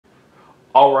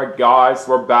Alright guys,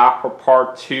 we're back for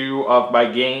part 2 of my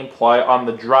gameplay on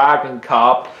the Dragon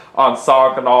Cup on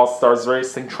Sonic & All-Stars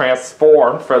Racing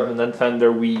Transformed for the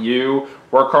Nintendo Wii U.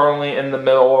 We're currently in the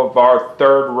middle of our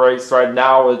third race right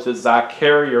now, which is at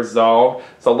Carrier Zone.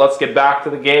 So let's get back to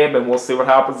the game and we'll see what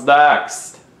happens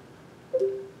next.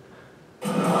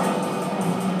 So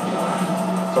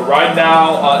right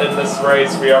now in this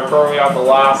race, we are currently on the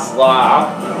last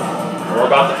lap. We're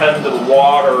about to head into the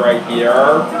water right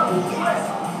here.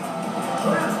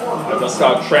 I just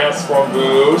got Transform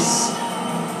Boost.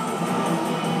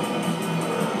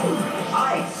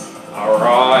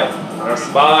 Alright, there's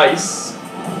some ice.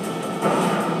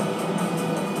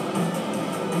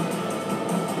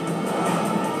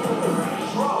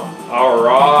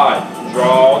 Alright,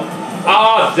 drone.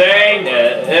 Ah, dang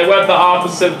it. It went the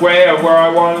opposite way of where I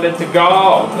wanted it to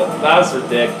go. That's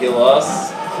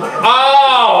ridiculous.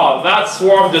 Oh, that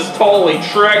swarm just totally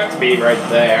tricked me right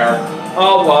there.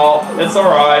 Oh well, it's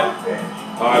alright.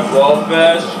 Alright,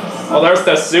 Blowfish. Oh, there's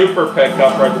the super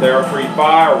pickup right there, free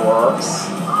fireworks.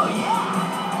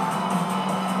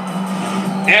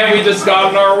 And we just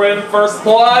got our win in first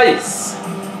place.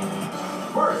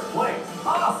 First place,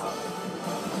 awesome.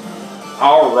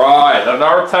 Alright,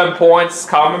 another 10 points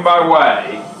coming my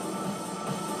way.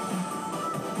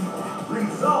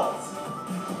 Results.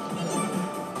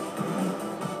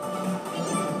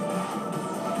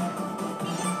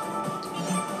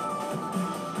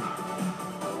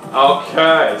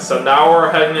 Okay, so now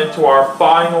we're heading into our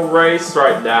final race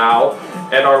right now,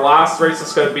 and our last race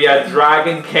is going to be at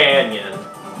Dragon Canyon.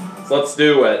 So let's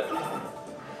do it.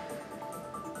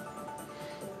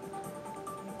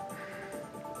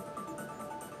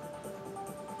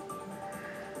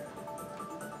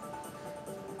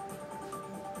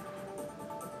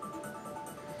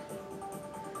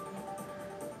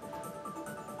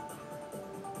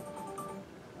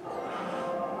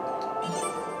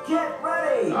 Get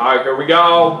ready. Alright, here we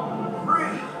go. 3,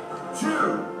 2,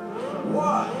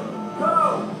 1,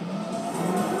 go.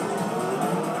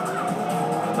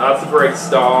 That's a great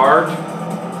start.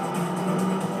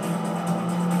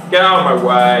 Get out of my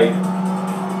way.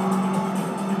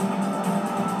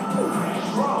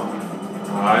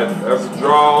 Alright, there's a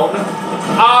drone.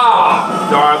 Ah!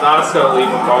 Darn, that's gonna leave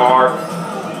a mark.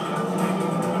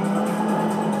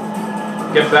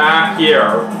 Get back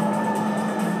here.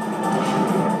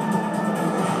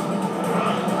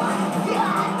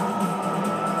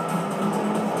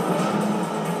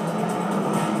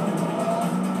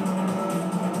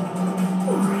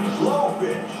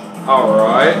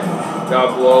 Alright,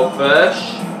 got Blowfish.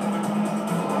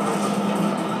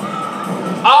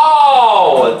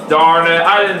 Oh, darn it,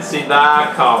 I didn't see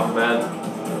that coming.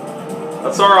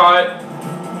 That's alright.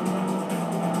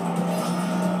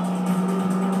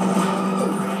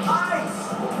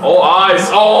 Oh, ice!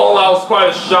 Oh, that was quite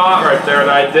a shot right there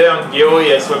that I did on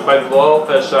Gilius with my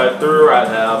Blowfish that I threw at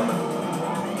him.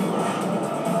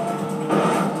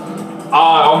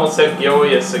 Oh, I almost hit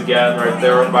Gilius again right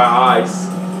there with my ice.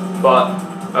 But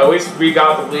at least we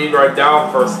got the lead right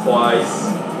down first place.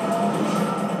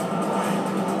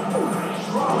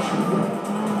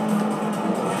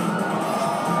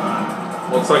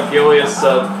 Looks like Gilius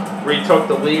retook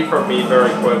the lead from me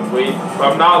very quickly.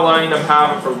 But I'm not letting them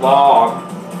have it for long.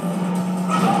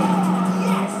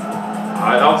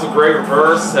 Alright, that was a great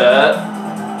reverse hit.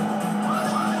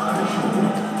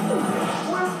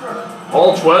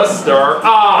 Old Twister.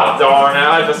 Ah, darn it.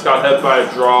 I just got hit by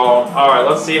a drone. Alright,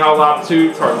 let's see how lap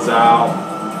 2 turns out.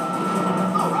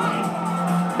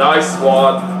 Nice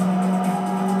one.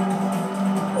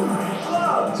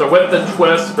 So with the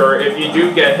Twister, if you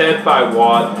do get hit by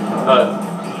one,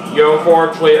 you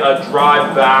unfortunately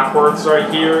drive backwards right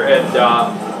here, and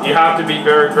you have to be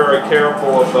very, very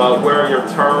careful of where you're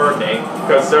turning,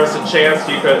 because there's a chance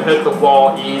you could hit the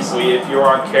wall easily if you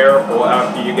aren't careful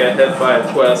after you get hit by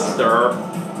a Twister.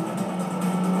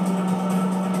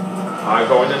 I'm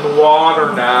going in the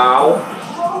water now.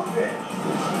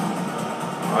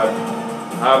 I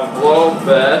have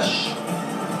Blowfish.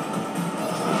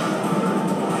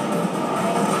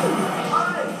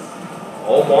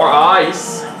 Oh, more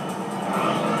ice.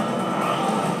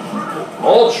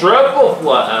 Oh, triple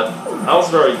flip. That was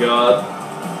very good.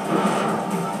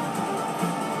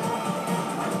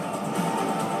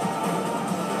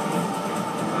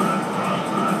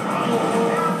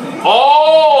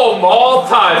 Oh,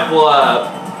 multi-flip.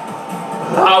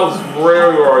 That was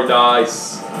really, really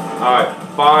nice. Alright,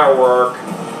 firework.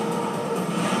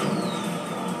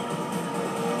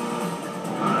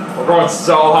 We're going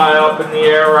so high up in the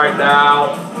air right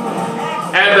now.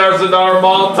 And there's another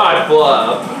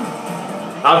multi-flip.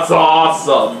 That's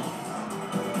awesome.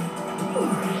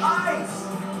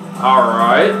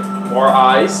 Alright, more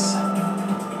ice.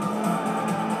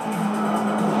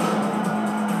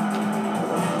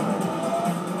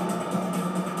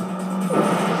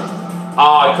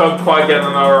 I couldn't quite get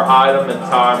another item in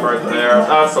time right there.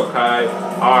 That's okay.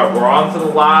 Alright, we're on to the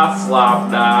last lap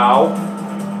now.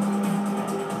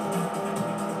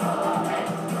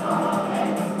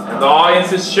 And the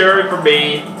audience is cheering for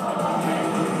me.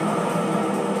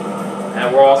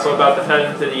 And we're also about to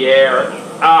head into the air.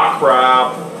 Ah,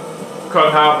 crap.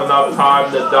 Couldn't have enough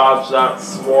time to dodge that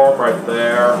swarm right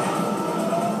there.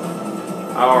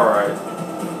 Alright.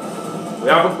 We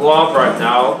have a glove right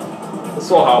now. This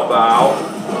will help out.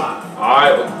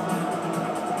 Alright.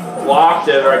 Blocked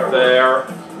it right there.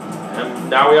 And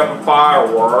now we have a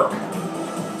firework.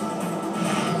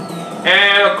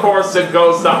 And of course it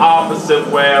goes the opposite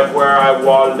way of where I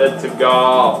wanted it to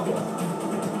go.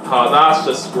 That's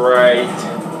just great.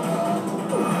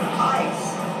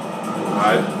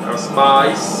 Alright, there's some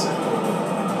ice.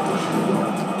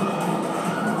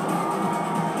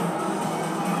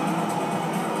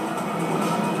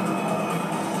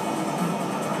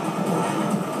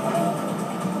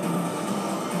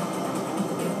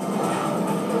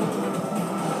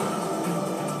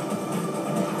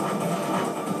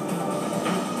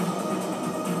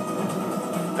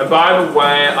 And by the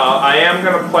way, I am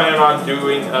going to plan on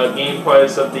doing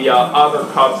gameplays of the other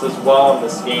cups as well in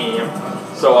this game.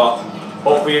 So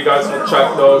hopefully you guys will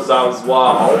check those out as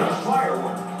well.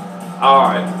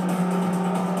 Alright.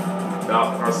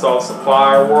 Got ourselves some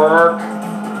firework.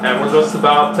 And we're just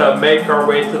about to make our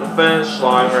way to the finish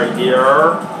line right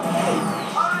here.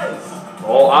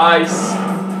 All ice.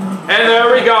 And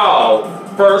there we go.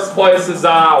 First place is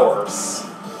ours.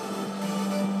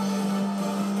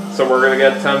 So we're going to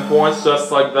get 10 points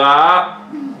just like that.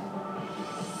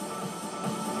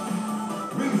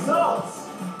 Results.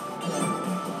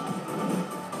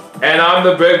 And I'm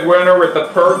the big winner with the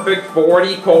perfect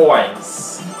 40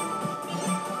 points.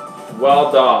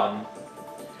 Well done.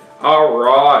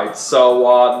 Alright,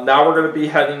 so now we're going to be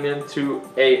heading into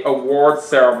a award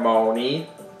ceremony.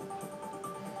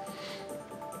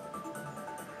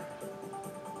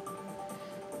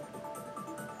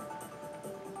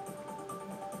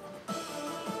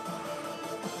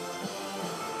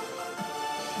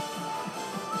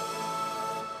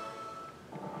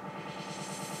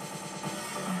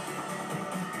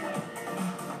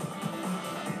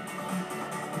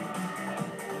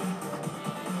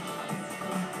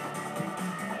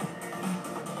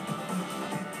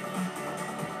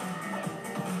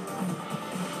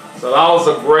 So that was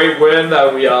a great win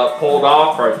that we pulled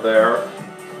off right there.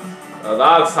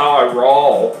 That's how I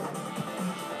roll.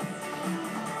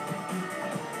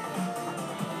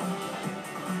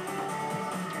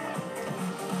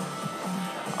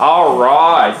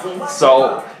 Alright,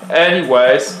 so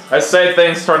anyways, I say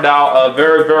things turned out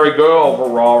very, very good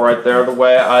overall right there, the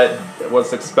way I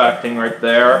was expecting right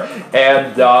there.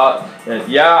 And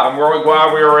yeah, I'm really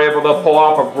glad we were able to pull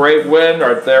off a great win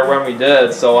right there when we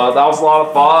did. So that was a lot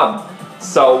of fun.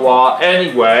 So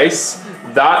anyways,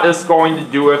 that is going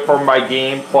to do it for my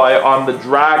gameplay on the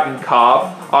Dragon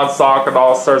Cup on Sonic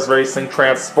All-Stars Racing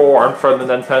Transformed for the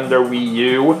Nintendo Wii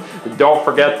U. Don't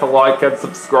forget to like and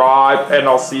subscribe, and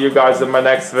I'll see you guys in my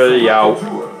next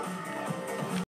video.